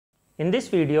In this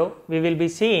video, we will be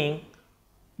seeing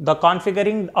the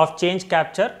configuring of change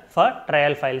capture for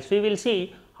trial files. We will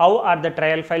see how are the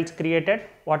trial files created,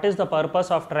 what is the purpose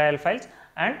of trial files,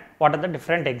 and what are the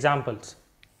different examples.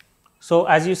 So,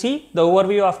 as you see the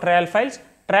overview of trial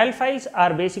files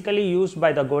are basically used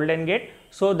by the GoldenGate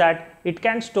so that it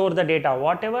can store the data,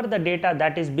 whatever the data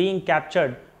that is being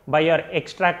captured by your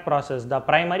extract process, the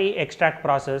primary extract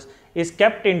process is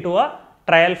kept into a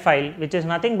trial file, which is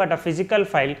nothing but a physical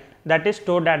file that is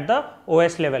stored at the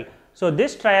OS level. So,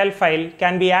 this trial file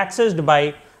can be accessed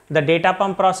by the data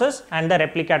pump process and the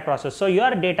replicat process. So,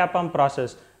 your data pump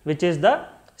process, which is the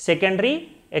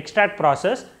secondary extract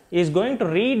process, is going to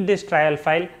read this trial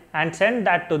file and send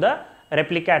that to the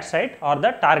replicat site or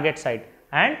the target site,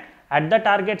 and at the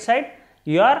target site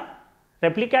your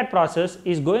replicat process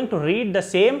is going to read the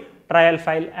same trial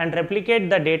file and replicate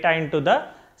the data into the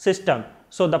system.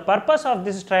 So, the purpose of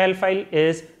this trial file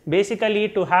is basically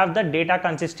to have the data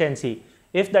consistency.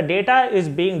 If the data is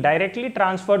being directly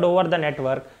transferred over the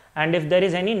network and if there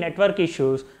is any network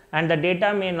issues and the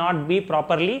data may not be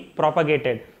properly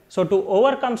propagated. So, to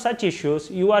overcome such issues,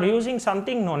 you are using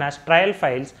something known as trial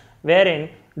files, wherein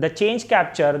the change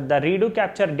capture, the redo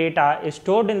capture data is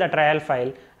stored in the trial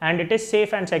file and it is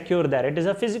safe and secure there. It is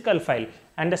a physical file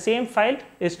and the same file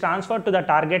is transferred to the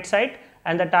target site,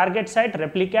 and the target site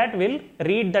replicat will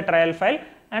read the trial file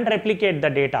and replicate the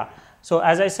data. So,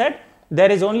 as I said, there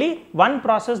is only one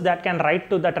process that can write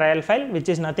to the trial file, which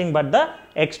is nothing but the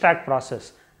extract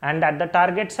process, and at the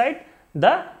target site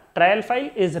the trial file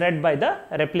is read by the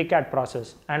replicat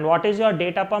process. And what is your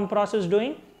data pump process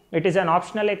doing? It is an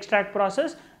optional extract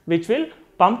process which will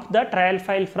pump the trial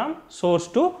file from source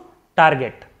to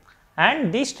target,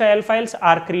 and these trial files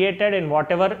are created in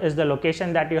whatever is the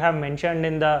location that you have mentioned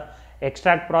in the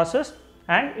extract process,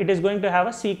 and it is going to have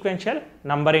a sequential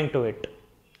numbering to it.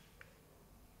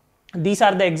 These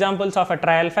are the examples of a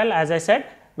trial file. As I said,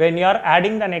 when you are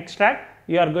adding an extract,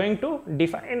 you are going to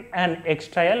define an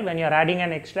extrial. When you are adding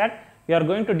an extract, you are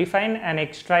going to define an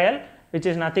extrial, which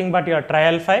is nothing but your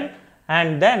trial file,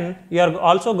 and then you are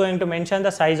also going to mention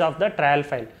the size of the trial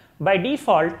file. By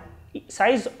default,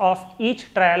 size of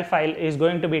each trial file is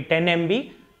going to be 10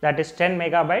 MB, that is 10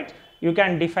 megabytes. You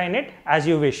can define it as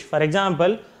you wish. For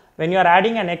example, when you are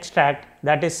adding an extract,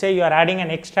 that is, say you are adding an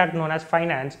extract known as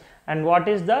finance, and what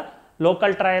is the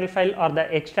local trial file or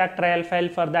the extract trial file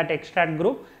for that extract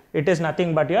group? It is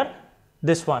nothing but your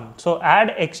this one. So,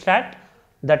 add extract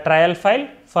the trial file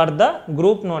for the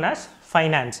group known as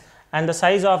finance, and the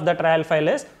size of the trial file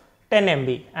is 10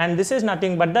 MB, and this is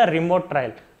nothing but the remote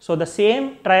trial. So, the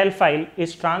same trial file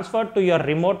is transferred to your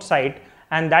remote site,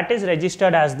 and that is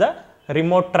registered as the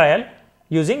remote trial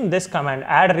using this command,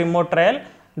 add remote trial.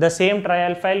 The same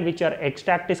trial file which your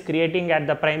extract is creating at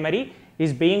the primary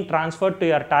is being transferred to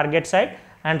your target site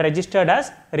and registered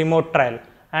as remote trial.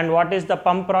 And what is the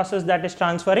pump process that is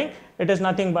transferring? It is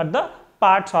nothing but the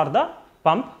parts or the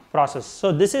pump process.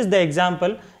 So, this is the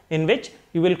example in which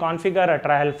you will configure a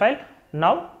trial file.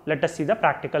 Now, let us see the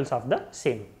practicals of the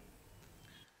same.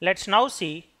 Let us now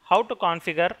see how to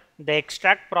configure the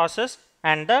extract process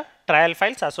and the trial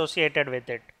files associated with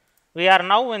it. We are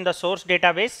now in the source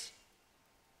database.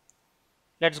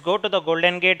 Let us go to the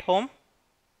GoldenGate home,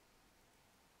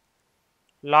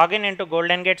 log in into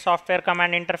GoldenGate software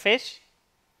command interface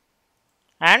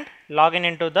and log in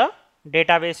into the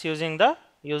database using the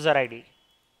user ID.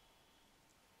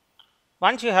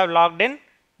 Once you have logged in,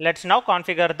 let us now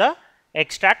configure the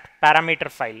extract parameter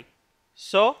file.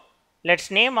 So, let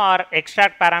us name our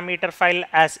extract parameter file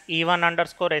as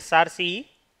e1_srce.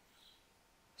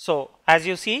 So, as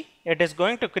you see, it is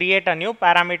going to create a new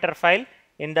parameter file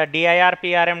in the dir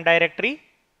prm directory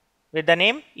with the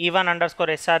name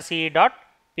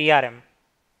e1_srce.prm.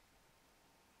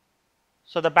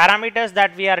 So, the parameters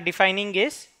that we are defining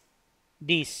is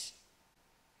these.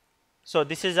 So,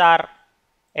 this is our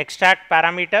extract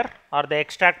parameter or the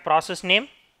extract process name.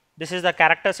 This is the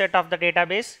character set of the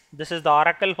database. This is the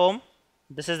Oracle home.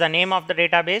 This is the name of the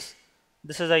database.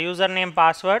 This is the username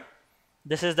password.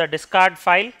 This is the discard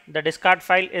file. The discard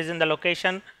file is in the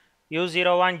location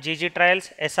u01 ggtrials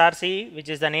srce, which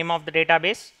is the name of the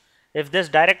database. If this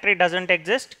directory does not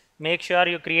exist, make sure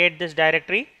you create this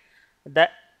directory. The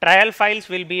trial files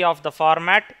will be of the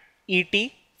format et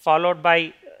followed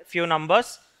by few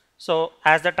numbers. So,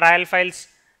 as the trial files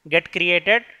get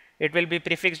created, it will be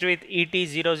prefixed with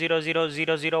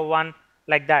ET000001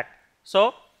 like that.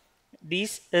 So,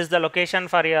 this is the location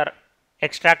for your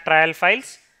extract trial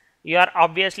files. You are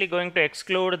obviously going to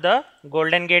exclude the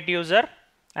GoldenGate user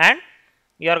and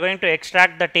you are going to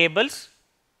extract the tables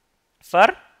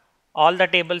for all the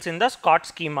tables in the Scott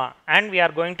schema, and we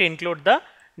are going to include the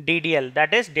DDL,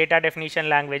 that is data definition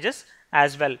languages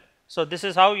as well. So this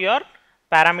is how your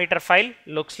parameter file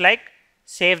looks like.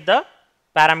 Save the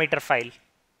parameter file.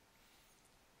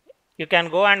 You can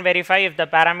go and verify if the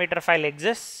parameter file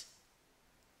exists.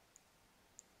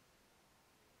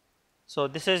 So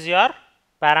this is your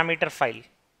parameter file.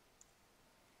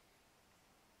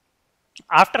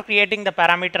 After creating the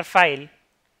parameter file,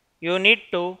 you need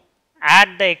to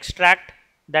add the extract.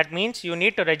 That means you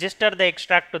need to register the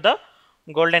extract to the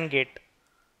GoldenGate.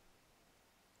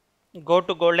 Go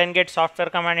to GoldenGate software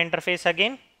command interface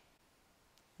again.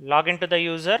 Log into the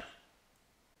user.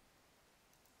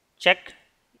 Check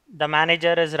the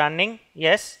manager is running.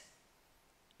 Yes.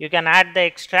 You can add the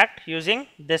extract using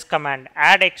this command.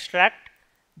 Add extract,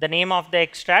 the name of the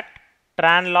extract,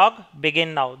 tran log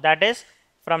begin now. That is,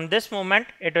 from this moment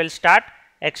it will start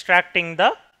extracting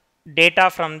the data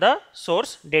from the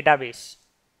source database.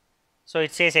 So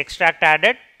it says extract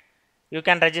added. You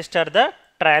can register the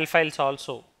trial files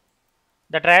also.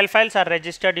 The trial files are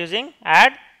registered using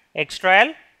add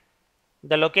xtrial,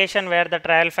 the location where the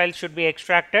trial file should be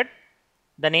extracted,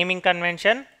 the naming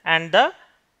convention, and the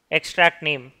extract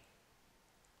name.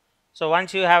 So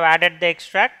once you have added the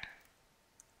extract,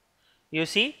 you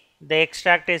see the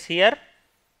extract is here.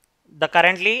 The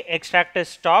currently extract is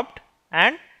stopped,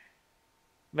 and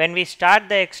when we start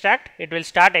the extract, it will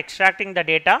start extracting the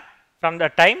data from the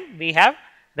time we have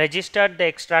registered the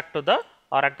extract to the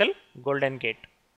Oracle GoldenGate.